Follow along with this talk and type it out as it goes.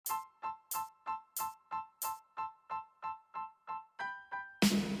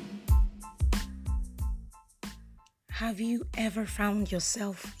Have you ever found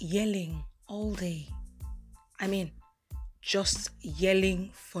yourself yelling all day? I mean, just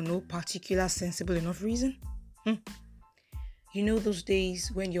yelling for no particular sensible enough reason? You know those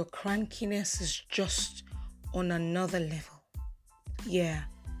days when your crankiness is just on another level? Yeah,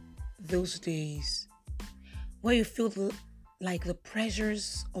 those days where you feel like the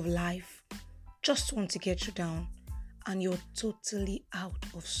pressures of life just want to get you down and you're totally out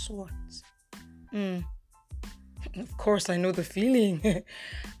of sorts. Of course, I know the feeling.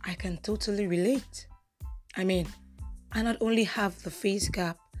 I can totally relate. I mean, I not only have the face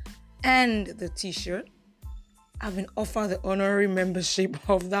cap and the t-shirt, I've been offered the honorary membership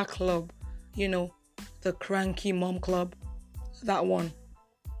of that club. You know, the Cranky Mom Club. That one.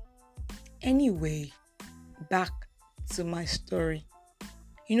 Anyway, back to my story.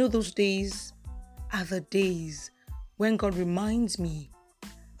 You know, those days are the days when God reminds me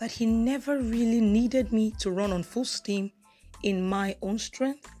that He never really needed me to run on full steam in my own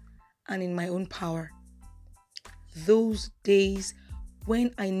strength and in my own power. Those days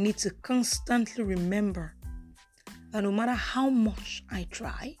when I need to constantly remember that no matter how much I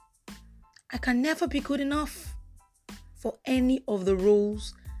try, I can never be good enough for any of the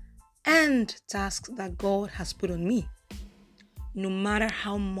roles and tasks that God has put on me. No matter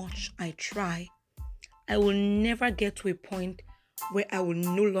how much I try, I will never get to a point where I will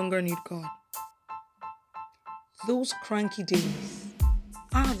no longer need God. Those cranky days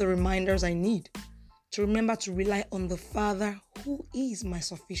are the reminders I need to remember to rely on the Father who is my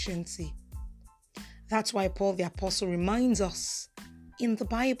sufficiency. That's why Paul the Apostle reminds us in the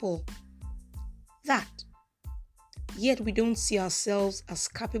Bible that yet we don't see ourselves as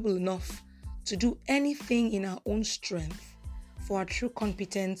capable enough to do anything in our own strength, for our true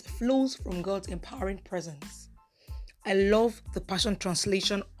competence flows from God's empowering presence. I love the Passion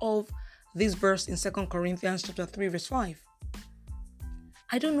Translation of this verse in 2 Corinthians chapter 3 verse 5.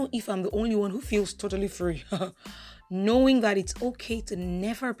 I don't know if I'm the only one who feels totally free, knowing that it's okay to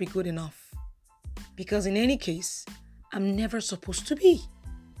never be good enough. Because in any case, I'm never supposed to be.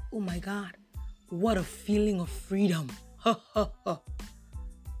 Oh my God, what a feeling of freedom.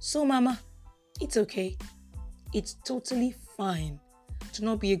 So mama, it's okay. It's totally fine to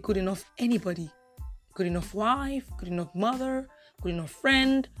not be a good enough anybody. Good enough wife, good enough mother, good enough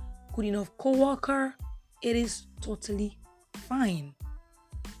friend, good enough co-worker. It is totally fine.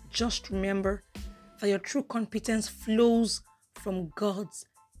 Just remember that your true competence flows from God's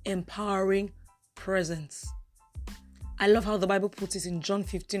empowering presence. I love how the Bible puts it in John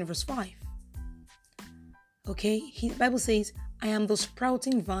 15 verse 5. Okay, the Bible says, I am the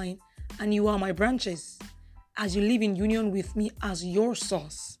sprouting vine and you are my branches. As you live in union with me as your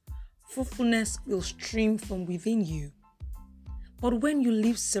source, fruitfulness will stream from within you. But when you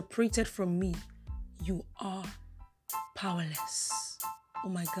live separated from me, you are powerless. Oh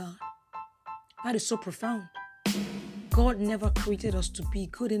my God, that is so profound. God never created us to be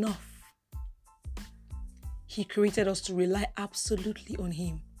good enough. He created us to rely absolutely on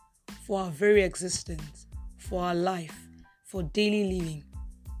Him for our very existence, for our life, for daily living.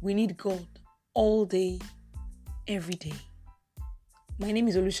 We need God all day, every day. My name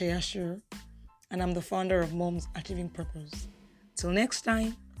is Oluseyi Ashiru, and I'm the founder of Moms Achieving Purpose. Till next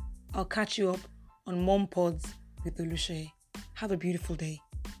time, I'll catch you up on Mom Pods with Oluseyi. Have a beautiful day.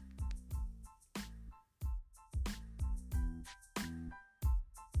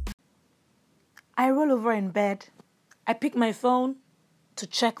 I roll over in bed. I pick my phone to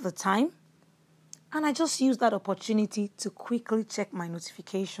check the time, and I just use that opportunity to quickly check my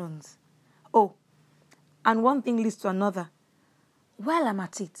notifications. Oh, and one thing leads to another. While I'm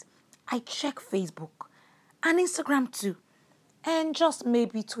at it, I check Facebook and Instagram too, and just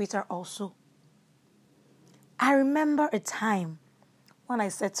maybe Twitter also. I remember a time when I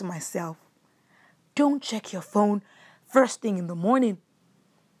said to myself, don't check your phone first thing in the morning.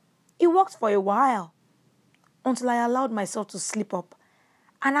 It worked for a while until I allowed myself to slip up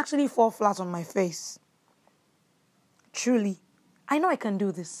and actually fall flat on my face. Truly, I know I can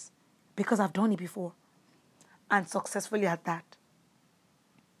do this because I've done it before, and successfully at that.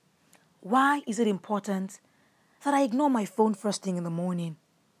 Why is it important that I ignore my phone first thing in the morning?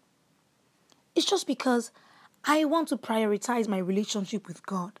 It's just because I want to prioritize my relationship with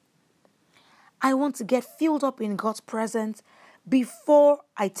God. I want to get filled up in God's presence before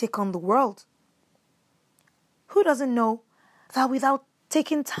I take on the world. Who doesn't know that without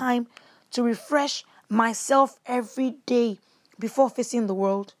taking time to refresh myself every day before facing the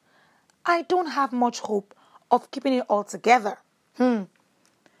world, I don't have much hope of keeping it all together?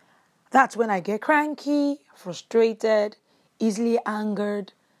 That's when I get cranky, frustrated, easily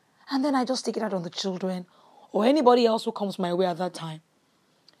angered, and then I just take it out on the children or anybody else who comes my way at that time.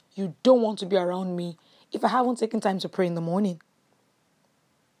 You don't want to be around me if I haven't taken time to pray in the morning.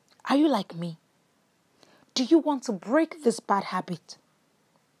 Are you like me? Do you want to break this bad habit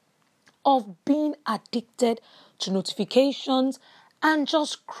of being addicted to notifications and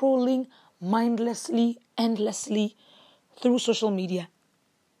just scrolling mindlessly, endlessly through social media?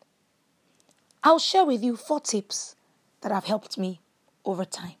 I'll share with you 4 tips that have helped me over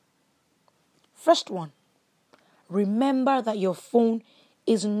time. First one, remember that your phone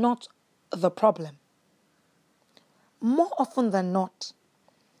is not the problem. More often than not,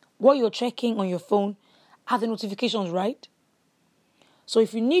 what you're checking on your phone are the notifications, right? So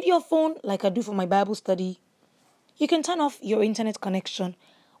if you need your phone, like I do for my Bible study, you can turn off your internet connection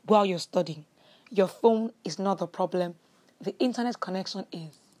while you're studying. Your phone is not the problem. The internet connection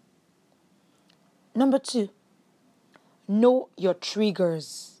is. Number 2, know your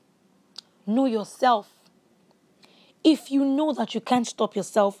triggers. Know yourself. If you know that you can't stop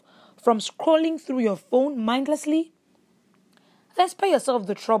yourself from scrolling through your phone mindlessly, then spare yourself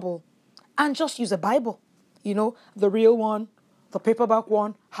the trouble and just use a Bible. The real one, the paperback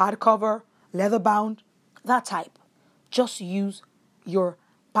one, hardcover, leather bound, that type. Just use your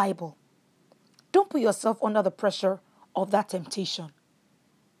Bible. Don't put yourself under the pressure of that temptation.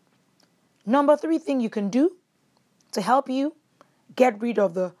 Number 3 thing you can do to help you get rid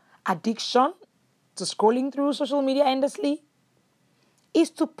of the addiction to scrolling through social media endlessly is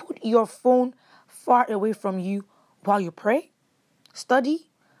to put your phone far away from you while you pray, study,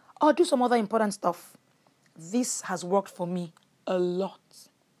 or do some other important stuff. This has worked for me a lot.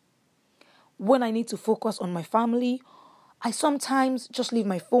 When I need to focus on my family, I sometimes just leave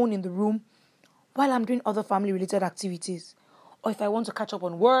my phone in the room while I'm doing other family-related activities. Or if I want to catch up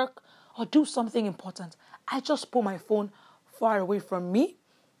on work or do something important, I just put my phone far away from me.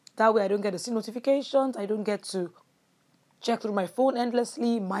 That way I don't get to see notifications. I don't get to check through my phone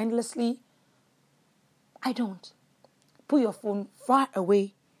endlessly, mindlessly. I don't. Put your phone far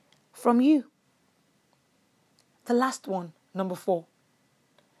away from you. The last one, number 4.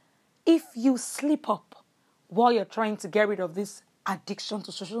 If you slip up while you're trying to get rid of this addiction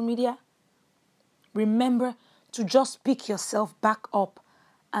to social media, remember to just pick yourself back up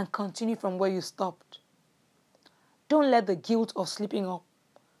and continue from where you stopped. Don't let the guilt of slipping up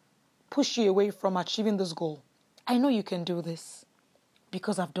push you away from achieving this goal. I know you can do this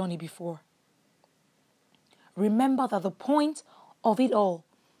because I've done it before. Remember that the point of it all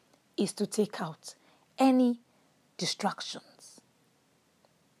is to take out any distractions.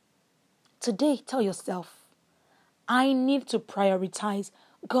 Today, tell yourself, I need to prioritize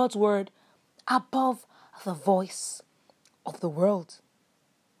God's word above the voice of the world.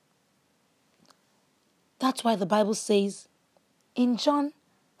 That's why the Bible says in John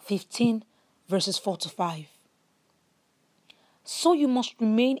 15, verses 4-5, so you must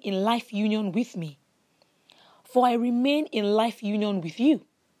remain in life union with me, for I remain in life union with you.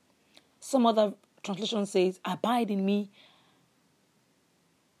 Some other translation says, abide in me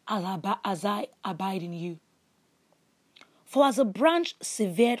as I abide in you. For as a branch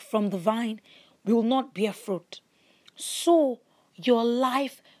severed from the vine will not bear fruit, so your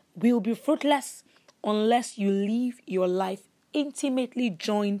life will be fruitless unless you live your life intimately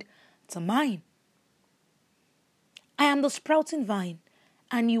joined to mine. I am the sprouting vine,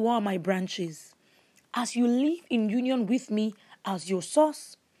 and you are my branches. As you live in union with me as your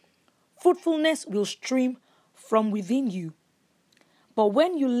source, fruitfulness will stream from within you. But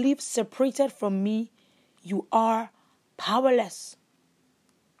when you live separated from me, you are powerless.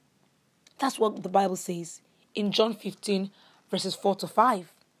 That's what the Bible says in John 15, verses 4-5.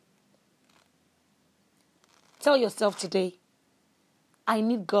 Tell yourself today, I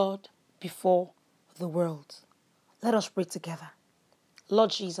need God before the world. Let us pray together. Lord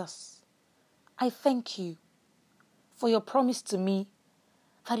Jesus, I thank you for your promise to me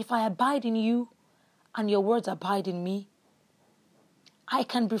that if I abide in you and your words abide in me, I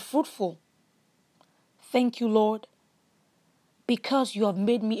can be fruitful. Thank you, Lord, because you have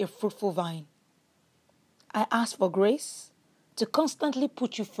made me a fruitful vine. I ask for grace to constantly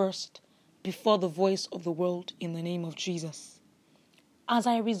put you first before the voice of the world in the name of Jesus. As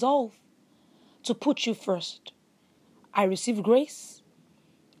I resolve to put you first, I receive grace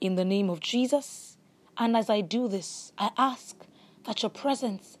in the name of Jesus. And as I do this, I ask that your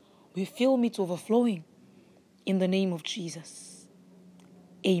presence will fill me to overflowing in the name of Jesus.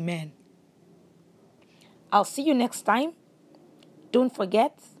 Amen. I'll see you next time. Don't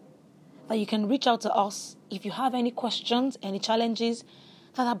forget that you can reach out to us if you have any questions, any challenges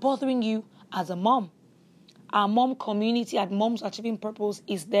that are bothering you as a mom. Our mom community at Moms Achieving Purpose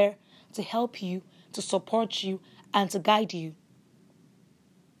is there to help you to support you, and to guide you.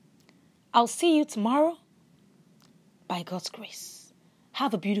 I'll see you tomorrow by God's grace.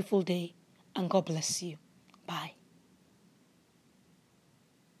 Have a beautiful day and God bless you. Bye.